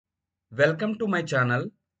Welcome to my channel.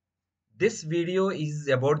 This video is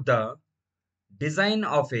about the design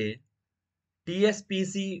of a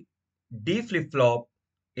TSPC D flip-flop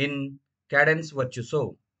in Cadence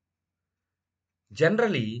Virtuoso.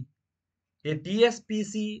 Generally, a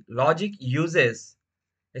TSPC logic uses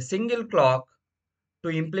a single clock to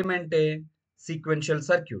implement a sequential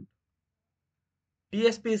circuit.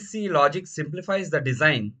 TSPC logic simplifies the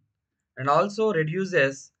design and also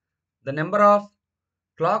reduces the number of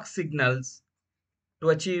clock signals to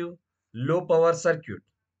achieve low power circuit.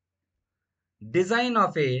 Design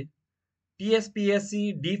of a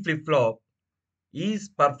TSPC D flip-flop is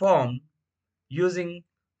performed using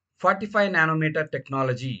 45 nanometer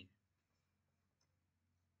technology.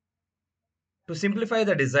 To simplify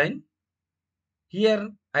the design, here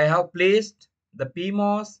I have placed the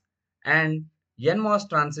PMOS and NMOS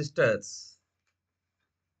transistors.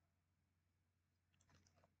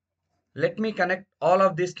 Let me connect all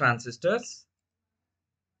of these transistors.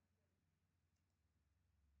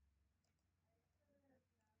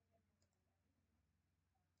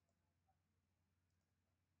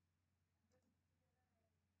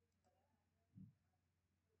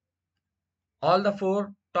 All the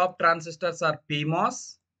four top transistors are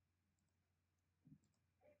PMOS.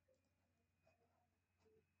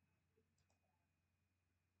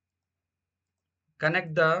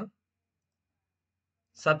 Connect the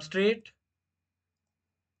substrate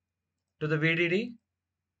to the VDD.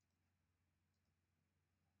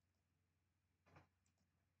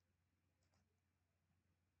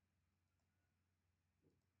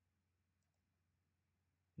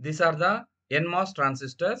 These are the NMOS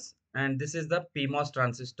transistors and this is the PMOS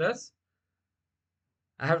transistors.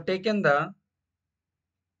 I have taken the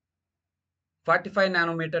 45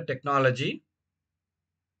 nanometer technology.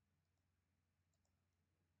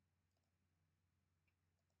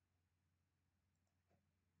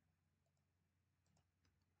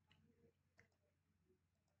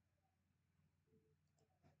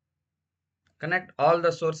 Connect all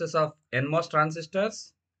the sources of NMOS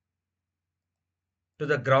transistors to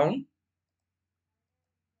the ground.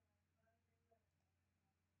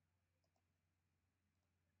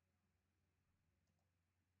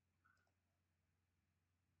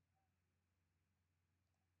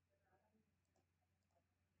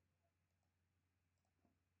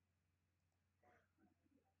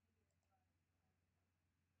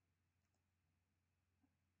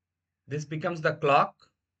 This becomes the clock.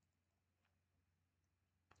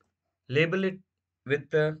 Label it with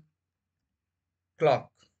the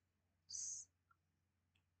clock.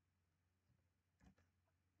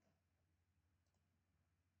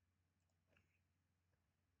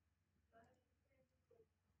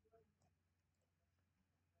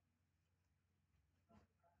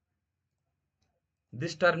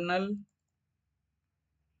 This terminal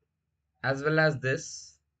as well as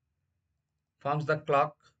this forms the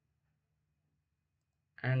clock,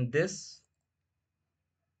 and this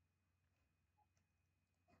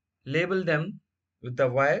label them with the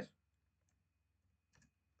wire.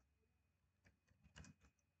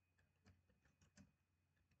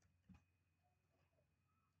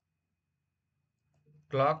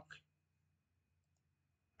 Clock,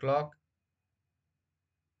 clock.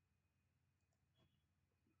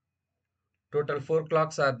 Total 4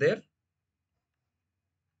 clocks are there.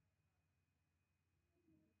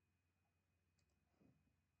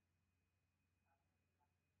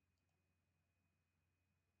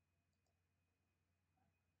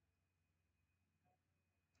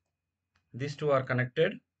 These two are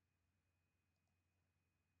connected.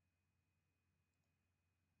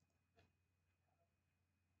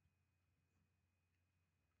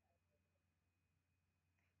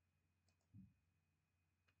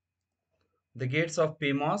 The gates of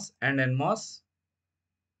PMOS and NMOS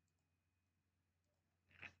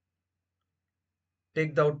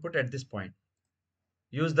take the output at this point.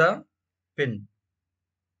 Use the pin.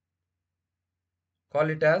 Call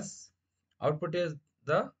it as output is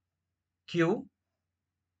the Q,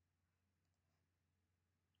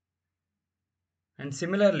 and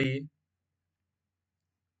similarly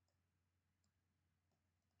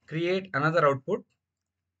create another output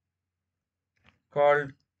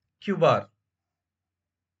called Q bar.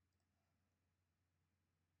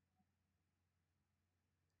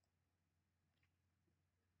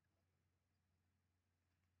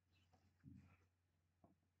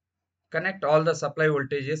 Connect all the supply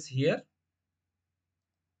voltages here,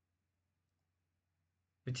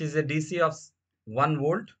 which is a DC of 1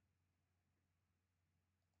 volt.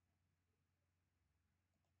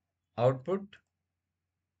 Output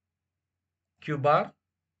Q bar.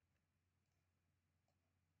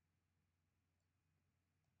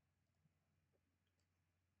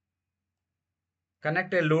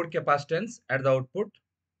 Connect a load capacitance at the output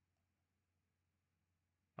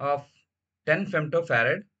of 10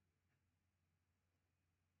 femtofarad.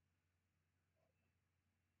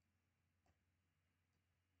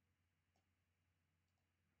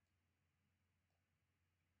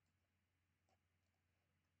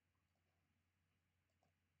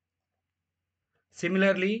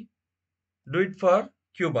 Similarly, do it for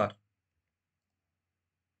Q bar.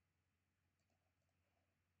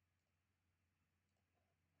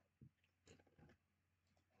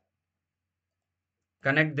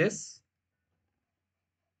 Connect this.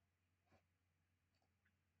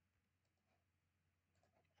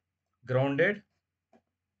 Grounded,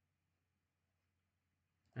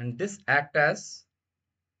 and this act as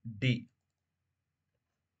D,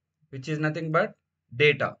 which is nothing but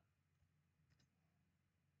data.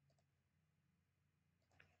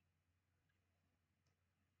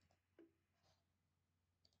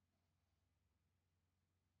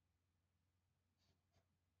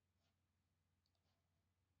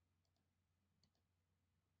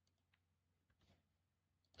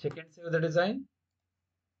 Check and save the design.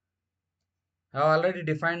 I have already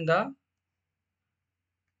defined the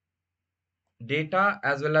data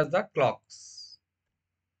as well as the clocks.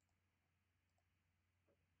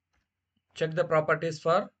 Check the properties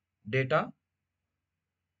for data.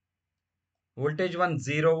 Voltage 1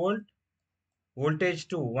 0 volt, voltage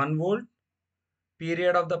 2 1 volt,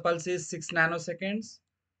 period of the pulse is 6 nanoseconds,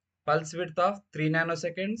 pulse width of 3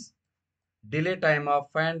 nanoseconds, delay time of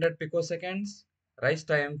 500 picoseconds, rise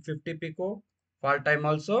time 50 pico, fall time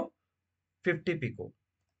also 50 pico.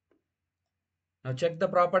 Now check the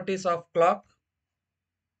properties of clock.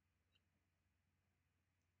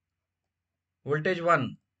 Voltage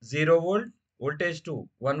 1 0 volt, voltage 2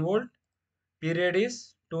 1 volt, period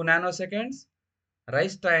is 2 nanoseconds,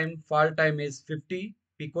 rise time fall time is 50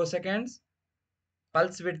 picoseconds,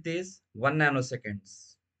 pulse width is 1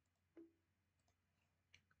 nanoseconds.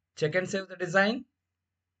 Check and save the design.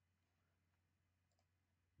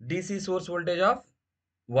 DC source voltage of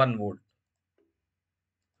 1 volt.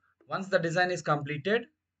 Once the design is completed,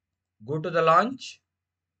 go to the launch,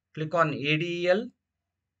 click on ADEL,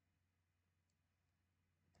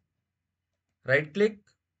 right click,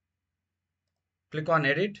 click on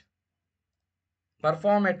edit,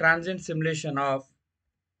 perform a transient simulation of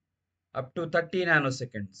up to 30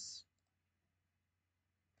 nanoseconds.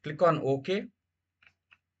 Click on OK,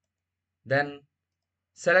 then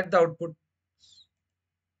select the output,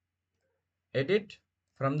 edit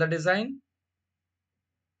from the design,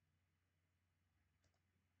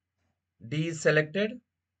 D is selected,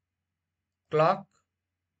 clock,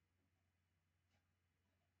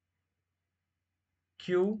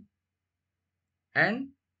 Q and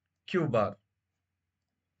Q bar.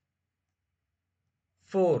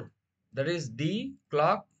 4, that is D,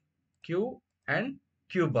 clock, Q and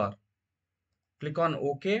Q bar. Click on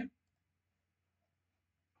OK.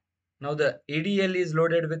 Now the ADL is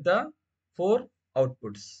loaded with the 4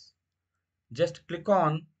 outputs. Just click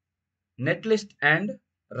on netlist and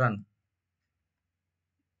run.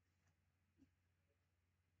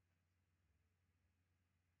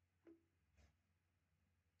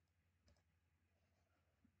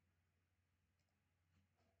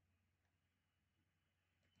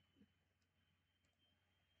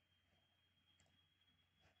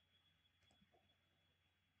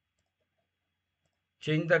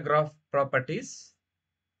 Change the graph properties.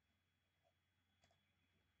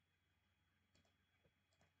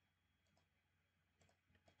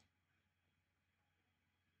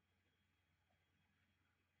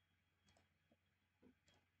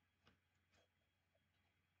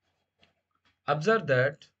 Observe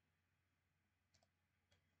that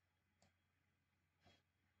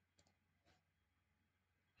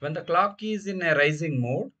when the clock is in a rising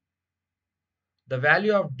mode, the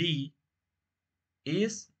value of D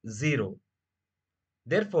is 0.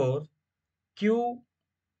 Therefore, Q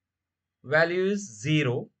value is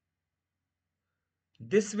 0.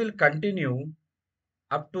 This will continue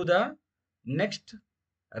up to the next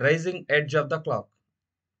rising edge of the clock.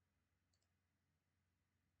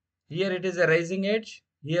 Here it is a rising edge.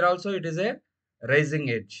 Here also it is a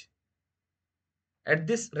rising edge. At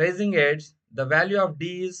this rising edge, the value of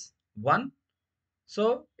D is 1.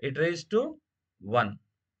 So it raised to 1.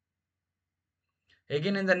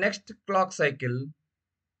 Again in the next clock cycle,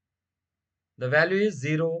 the value is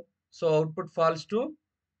 0. So output falls to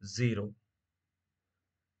 0.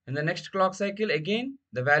 In the next clock cycle, again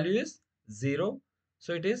the value is 0.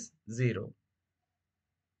 So it is 0.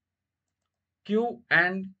 Q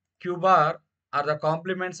and Q bar are the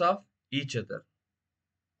complements of each other.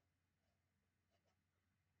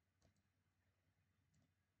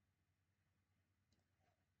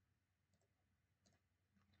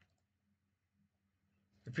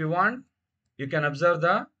 If you want, you can observe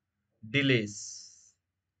the delays.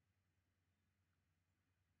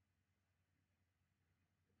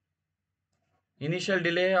 Initial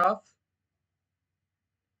delay of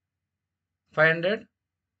 500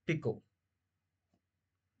 pico.